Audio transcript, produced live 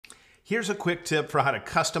Here's a quick tip for how to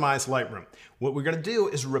customize Lightroom. What we're going to do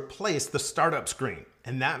is replace the startup screen.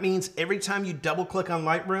 And that means every time you double click on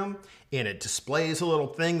Lightroom and it displays a little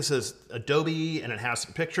thing that says Adobe and it has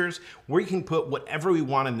some pictures, where you can put whatever we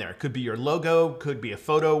want in there. It could be your logo, could be a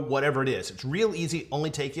photo, whatever it is. It's real easy, only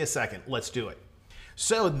take you a second. Let's do it.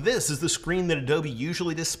 So this is the screen that Adobe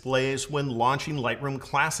usually displays when launching Lightroom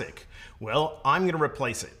Classic. Well, I'm going to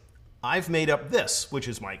replace it. I've made up this, which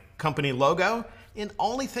is my company logo. And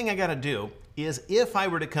only thing I got to do is if I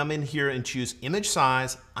were to come in here and choose image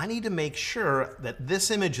size, I need to make sure that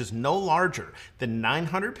this image is no larger than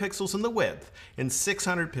 900 pixels in the width and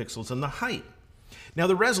 600 pixels in the height. Now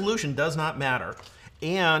the resolution does not matter,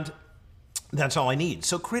 and that's all I need.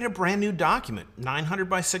 So create a brand new document, 900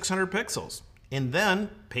 by 600 pixels, and then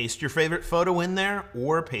paste your favorite photo in there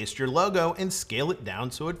or paste your logo and scale it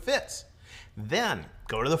down so it fits. Then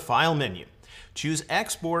go to the File menu. Choose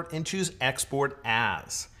Export and choose Export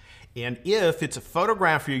As. And if it's a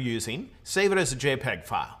photograph you're using, save it as a JPEG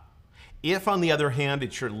file. If, on the other hand,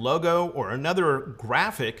 it's your logo or another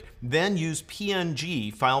graphic, then use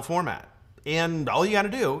PNG file format. And all you got to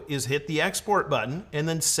do is hit the Export button and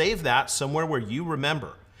then save that somewhere where you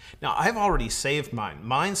remember. Now, I've already saved mine.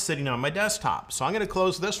 Mine's sitting on my desktop. So I'm going to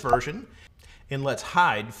close this version and let's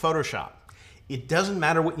hide Photoshop. It doesn't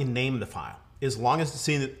matter what you name the file. As long as it's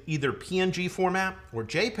in either PNG format or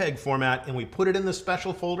JPEG format and we put it in the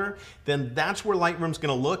special folder, then that's where Lightroom's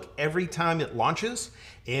going to look every time it launches.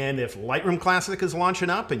 And if Lightroom Classic is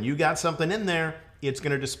launching up and you got something in there, it's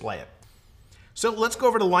going to display it. So let's go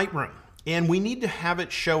over to Lightroom, and we need to have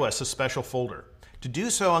it show us a special folder. To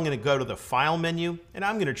do so, I'm going to go to the File menu and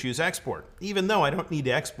I'm going to choose Export, even though I don't need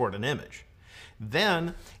to export an image.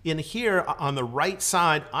 Then in here on the right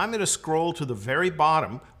side, I'm going to scroll to the very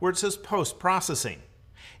bottom where it says Post Processing.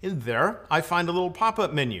 In there, I find a little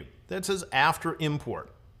pop-up menu that says After Import.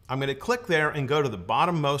 I'm going to click there and go to the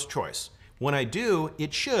bottommost choice. When I do,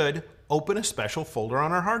 it should open a special folder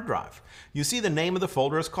on our hard drive. You see the name of the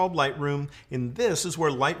folder is called Lightroom, and this is where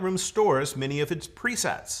Lightroom stores many of its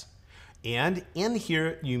presets. And in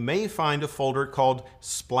here, you may find a folder called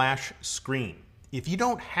Splash Screen. If you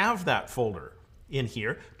don't have that folder in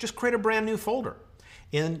here, just create a brand new folder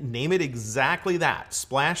and name it exactly that,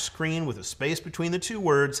 Splash Screen, with a space between the two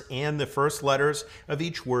words and the first letters of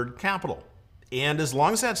each word capital. And as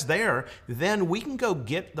long as that's there, then we can go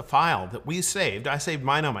get the file that we saved. I saved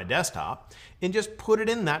mine on my desktop and just put it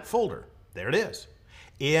in that folder. There it is.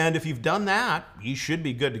 And if you've done that, you should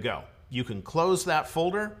be good to go. You can close that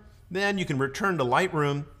folder, then you can return to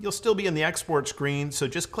Lightroom. You'll still be in the export screen, so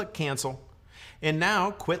just click Cancel. And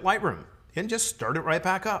now quit Lightroom and just start it right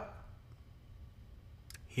back up.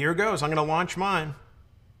 Here goes. I'm going to launch mine.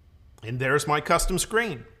 And there's my custom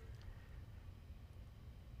screen.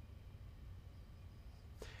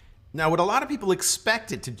 Now, what a lot of people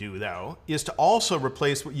expect it to do, though, is to also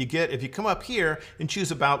replace what you get if you come up here and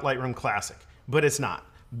choose About Lightroom Classic. But it's not.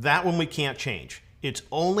 That one we can't change. It's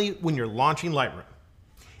only when you're launching Lightroom.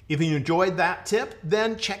 If you enjoyed that tip,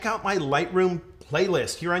 then check out my Lightroom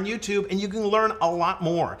playlist here on YouTube and you can learn a lot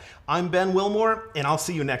more. I'm Ben Wilmore, and I'll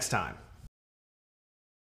see you next time.